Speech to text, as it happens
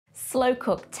slow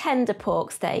cooked tender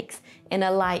pork steaks in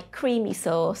a light creamy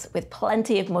sauce with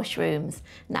plenty of mushrooms.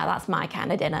 Now that's my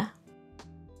kind of dinner.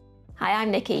 Hi,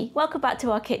 I'm Nikki. Welcome back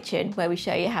to our kitchen where we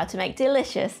show you how to make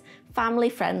delicious,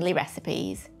 family-friendly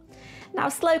recipes. Now,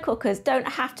 slow cookers don't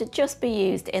have to just be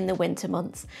used in the winter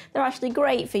months. They're actually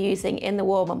great for using in the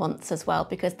warmer months as well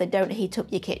because they don't heat up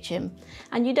your kitchen.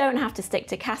 And you don't have to stick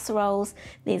to casseroles.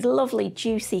 These lovely,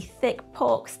 juicy, thick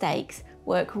pork steaks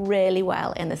work really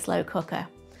well in the slow cooker.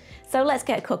 So let's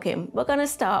get cooking. We're going to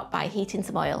start by heating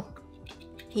some oil.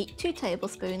 Heat 2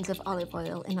 tablespoons of olive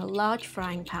oil in a large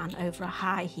frying pan over a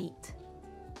high heat.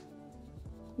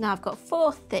 Now I've got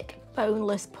 4 thick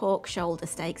boneless pork shoulder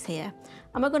steaks here,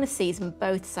 and we're going to season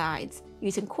both sides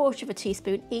using 1/4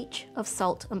 teaspoon each of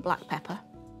salt and black pepper.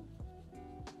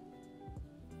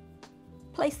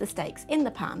 Place the steaks in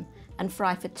the pan and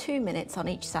fry for 2 minutes on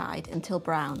each side until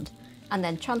browned, and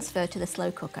then transfer to the slow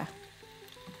cooker.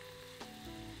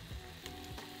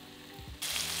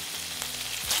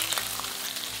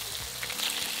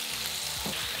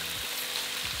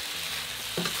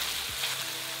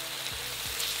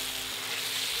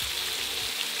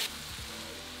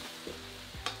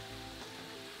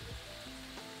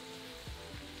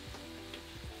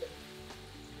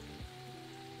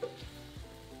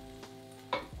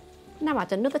 Now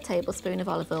add another tablespoon of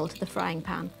olive oil to the frying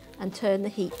pan and turn the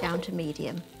heat down to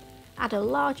medium. Add a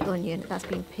large onion that's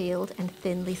been peeled and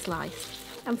thinly sliced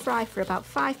and fry for about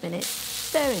 5 minutes,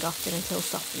 stirring often until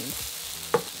softened.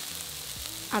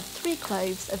 Add 3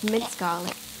 cloves of minced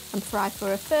garlic and fry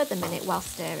for a further minute while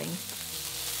stirring.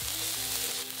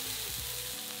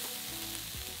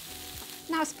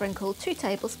 Now sprinkle 2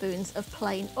 tablespoons of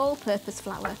plain all-purpose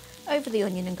flour over the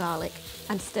onion and garlic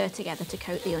and stir together to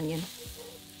coat the onion.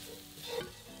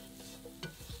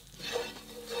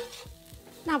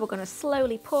 Now we're going to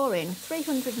slowly pour in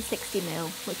 360ml,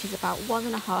 which is about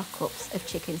 1½ cups of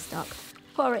chicken stock.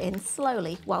 Pour it in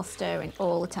slowly while stirring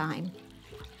all the time.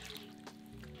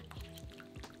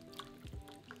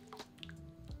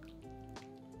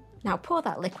 Now pour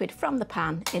that liquid from the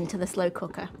pan into the slow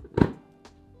cooker.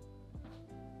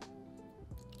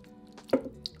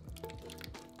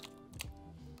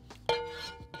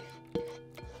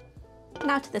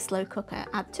 Now to the slow cooker,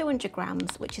 add 200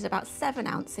 grams, which is about 7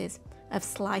 ounces, of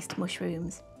sliced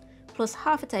mushrooms, plus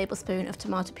 ½ tablespoon of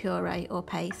tomato puree or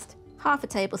paste, ½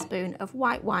 tablespoon of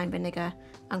white wine vinegar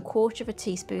and 1/4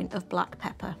 teaspoon of black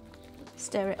pepper.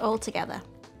 Stir it all together.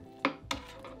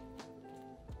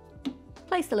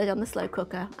 Place the lid on the slow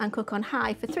cooker and cook on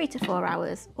high for 3 to 4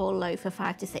 hours or low for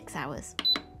 5 to 6 hours.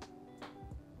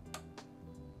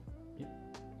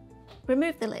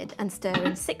 Remove the lid and stir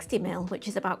in 60ml, which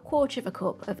is about 1/4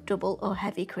 cup of double or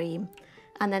heavy cream,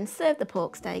 and then serve the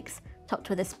pork steaks topped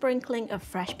with a sprinkling of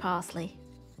fresh parsley.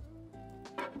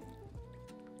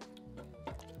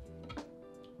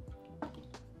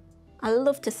 I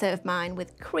love to serve mine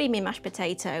with creamy mashed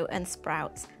potato and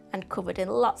sprouts and covered in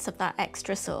lots of that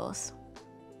extra sauce.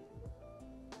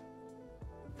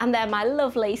 And they're my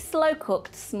lovely slow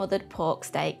cooked smothered pork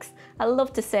steaks. I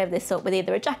love to serve this up with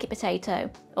either a jacket potato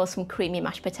or some creamy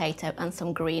mashed potato and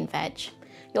some green veg.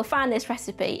 You'll find this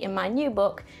recipe in my new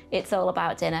book, It's All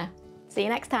About Dinner. See you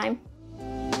next time.